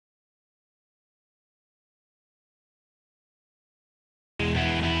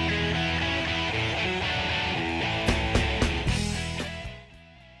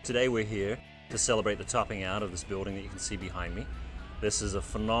Today we're here to celebrate the topping out of this building that you can see behind me. This is a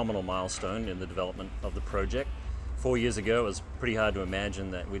phenomenal milestone in the development of the project. 4 years ago, it was pretty hard to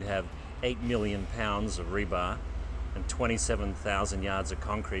imagine that we'd have 8 million pounds of rebar and 27,000 yards of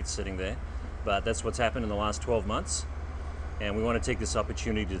concrete sitting there. But that's what's happened in the last 12 months. And we want to take this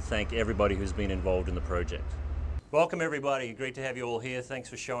opportunity to thank everybody who's been involved in the project. Welcome everybody, great to have you all here. Thanks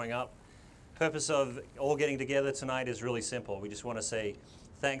for showing up. Purpose of all getting together tonight is really simple. We just want to say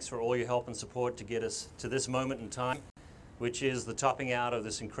thanks for all your help and support to get us to this moment in time, which is the topping out of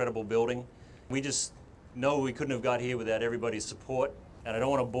this incredible building. We just know we couldn't have got here without everybody's support, and I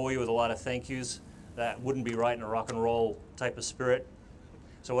don't want to bore you with a lot of thank yous. That wouldn't be right in a rock and roll type of spirit.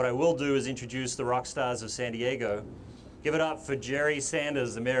 So what I will do is introduce the rock stars of San Diego. Give it up for Jerry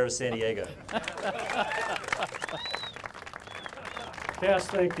Sanders, the mayor of San Diego. Cass,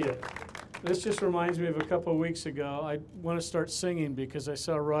 thank you. This just reminds me of a couple of weeks ago. I want to start singing because I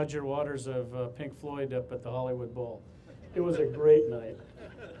saw Roger Waters of Pink Floyd up at the Hollywood Bowl. It was a great night.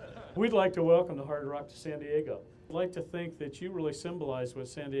 We'd like to welcome the Hard Rock to San Diego. I'd like to think that you really symbolize what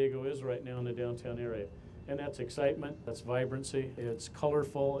San Diego is right now in the downtown area. And that's excitement, that's vibrancy, it's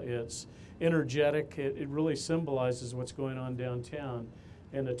colorful, it's energetic. It really symbolizes what's going on downtown.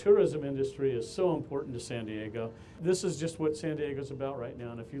 And the tourism industry is so important to San Diego. This is just what San Diego's about right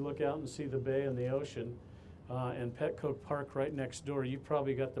now. And if you look out and see the bay and the ocean and Petco Park right next door, you've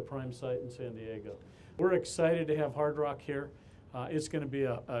probably got the prime site in San Diego. We're excited to have Hard Rock here. It's going to be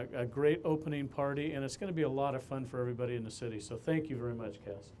a great opening party, and it's going to be a lot of fun for everybody in the city. So thank you very much,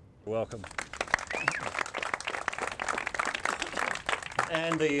 Cass. Welcome.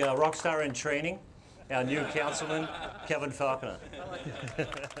 And the rock star in training, our new councilman, Kevin Falconer.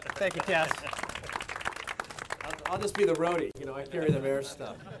 Thank you, Cass. I'll just be the roadie. You know, I carry the mayor's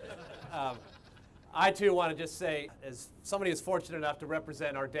stuff. I, too, want to just say, as somebody who's fortunate enough to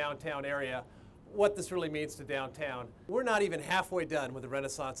represent our downtown area, what this really means to downtown. We're not even halfway done with the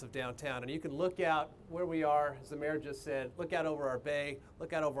renaissance of downtown, and you can look out where we are, as the mayor just said, look out over our bay,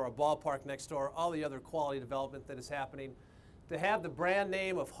 look out over our ballpark next door, all the other quality development that is happening. To have the brand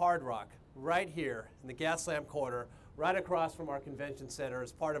name of Hard Rock right here in the Gaslamp Quarter, right across from our convention center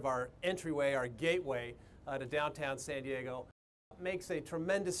as part of our entryway, our gateway to downtown San Diego, makes a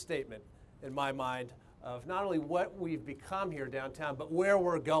tremendous statement in my mind of not only what we've become here downtown, but where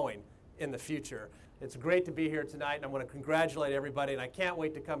we're going in the future. It's great to be here tonight, and I want to congratulate everybody, and I can't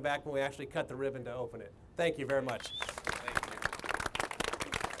wait to come back when we actually cut the ribbon to open it. Thank you very much.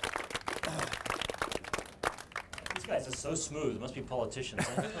 These guys are so smooth. Must be politicians.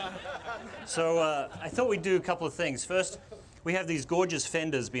 Huh? So I thought we'd do a couple of things. First, we have these gorgeous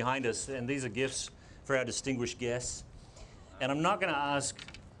fenders behind us, and these are gifts for our distinguished guests. And I'm not going to ask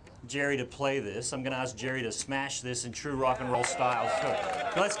Jerry to play this. I'm going to ask Jerry to smash this in true rock and roll style.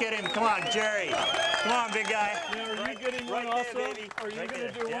 So let's get him. Come on, Jerry. Come on, big guy. Yeah, are you getting one right also? there, baby. Are you Right going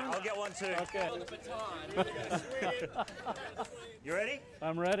to there. do Yeah, one? I'll get one too. Okay. You ready?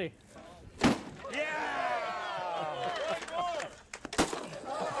 I'm ready. Yeah!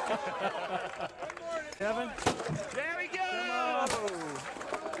 Kevin? There we go!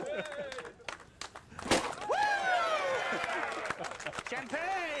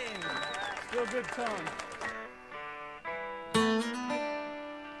 Champagne! Still good tone.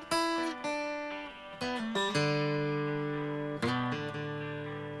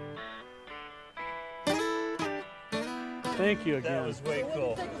 Thank you again. That was way cool.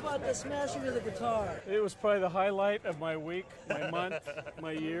 What do you think about the smashing of the guitar? It was probably the highlight of my week, my month,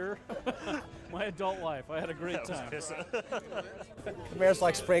 my year, my adult life. I had a great time. The mayor's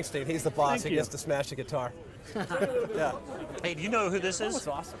like Springsteen. He's the boss. Thank He you. gets to smash the guitar. Yeah. Hey, do you know who this That is? was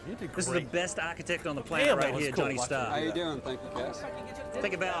awesome. You did This is great. the best architect on the planet Damn, that right was here, cool. Johnny Watch Starr. How you doing? Thank you, Cass.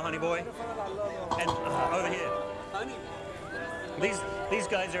 Take a bow, honey boy. And over here. These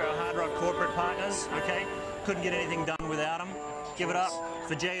guys are our Hard Rock corporate partners, okay? Couldn't get anything done without them. Give it up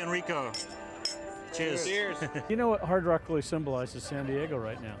for Jay Enrico. Cheers. Cheers. You know what Hard Rock really symbolizes San Diego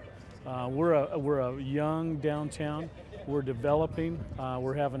right now? We're a young downtown. We're developing.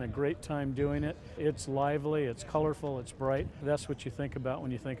 We're having a great time doing it. It's lively, it's colorful, it's bright. That's what you think about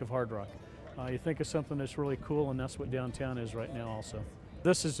when you think of Hard Rock. You think of something that's really cool, and that's what downtown is right now also.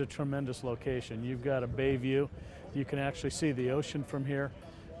 This is a tremendous location. You've got a bay view. You can actually see the ocean from here.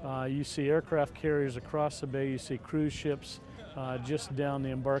 You see aircraft carriers across the bay. You see cruise ships just down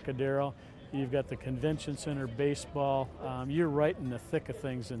the Embarcadero. You've got the convention center, baseball. You're right in the thick of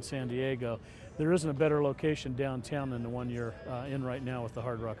things in San Diego. There isn't a better location downtown than the one you're in right now with the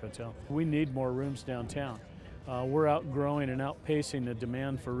Hard Rock Hotel. We need more rooms downtown. We're outgrowing and outpacing the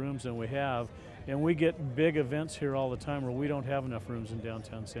demand for rooms than we have, And we get big events here all the time where we don't have enough rooms in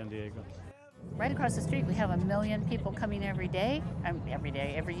downtown San Diego. Right across the street, we have 1 million people coming every day.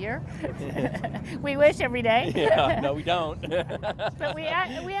 Every year. We wish every day. Yeah, no, we don't. But we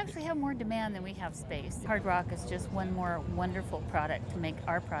actually have more demand than we have space. Hard Rock is just one more wonderful product to make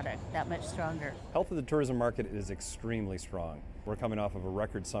our product that much stronger. Health of the tourism market is extremely strong. We're coming off of a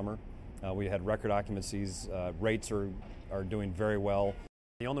record summer. We had record occupancies. Rates are doing very well.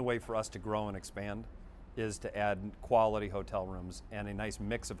 The only way for us to grow and expand is to add quality hotel rooms and a nice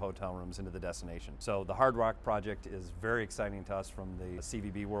mix of hotel rooms into the destination. So the Hard Rock project is very exciting to us from the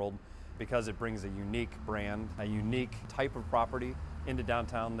CVB world because it brings a unique brand, a unique type of property into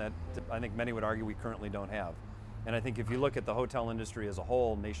downtown that I think many would argue we currently don't have. And I think if you look at the hotel industry as a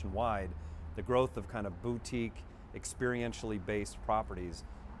whole nationwide, the growth of kind of boutique, experientially based properties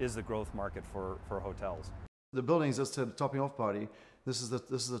is the growth market for hotels. The buildings, as to the topping off party, this is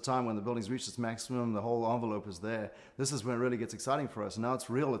the time when the building's reached its maximum, the whole envelope is there. This is when it really gets exciting for us. Now it's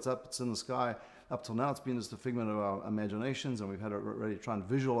real, it's up, it's in the sky. Up till now it's been just a figment of our imaginations, and we've had to really try and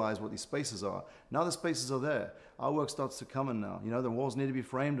visualize what these spaces are. Now the spaces are there. Our work starts to come in now. You know, the walls need to be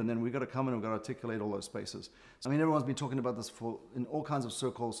framed, and then we've got to come in and we've got to articulate all those spaces. I mean, everyone's been talking about this in all kinds of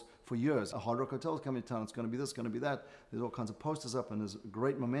circles for years. A Hard Rock Hotel is coming to town, it's going to be this, going to be that. There's all kinds of posters up, and there's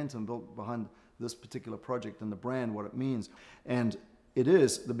great momentum built behind this particular project and the brand, what it means. And it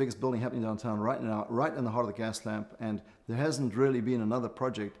is the biggest building happening downtown right now, right in the heart of the gas lamp, and there hasn't really been another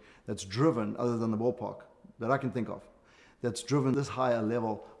project that's driven, other than the ballpark, that I can think of, that's driven this higher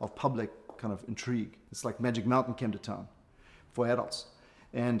level of public kind of intrigue. It's like Magic Mountain came to town for adults.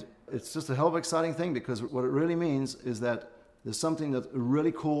 And it's just a hell of an exciting thing, because what it really means is that there's something that's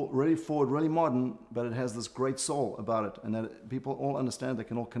really cool, really forward, really modern, but it has this great soul about it, and that people all understand, they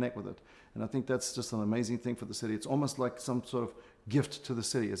can all connect with it. And I think that's just an amazing thing for the city. It's almost like some sort of gift to the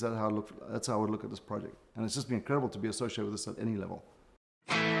city. That's how I would look at this project. And it's just been incredible to be associated with this at any level.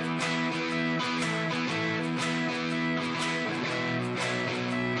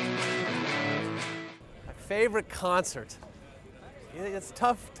 My favorite concert. Yeah, it's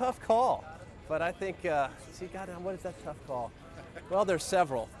a tough call. But I think, goddamn, what is that tough call? Well, there's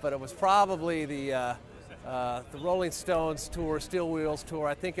several, but it was probably the Rolling Stones tour, Steel Wheels tour.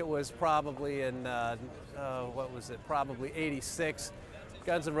 I think it was probably in, probably '86.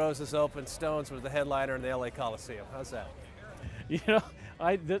 Guns N' Roses opened, Stones was the headliner in the LA Coliseum. How's that? You know,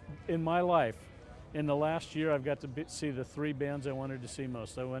 in my life, in the last year, I've got to see the 3 bands I wanted to see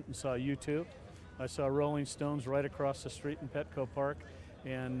most. I went and saw U2. I saw Rolling Stones right across the street in Petco Park.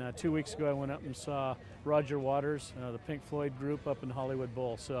 And 2 weeks ago, I went up and saw Roger Waters, the Pink Floyd group, up in Hollywood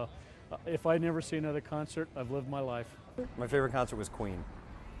Bowl. So if I never see another concert, I've lived my life. My favorite concert was Queen.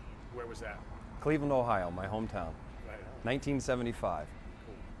 Where was that? Cleveland, Ohio, my hometown. Right. 1975.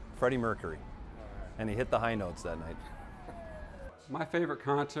 Cool. Freddie Mercury. And he hit the high notes that night. My favorite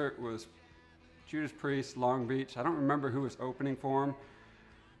concert was Judas Priest, Long Beach. I don't remember who was opening for him.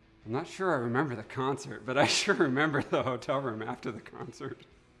 I'm not sure I remember the concert, but I sure remember the hotel room after the concert.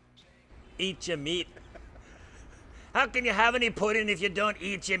 Eat your meat. How can you have any pudding if you don't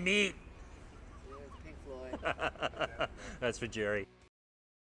eat your meat? Pink Floyd. That's for Jerry.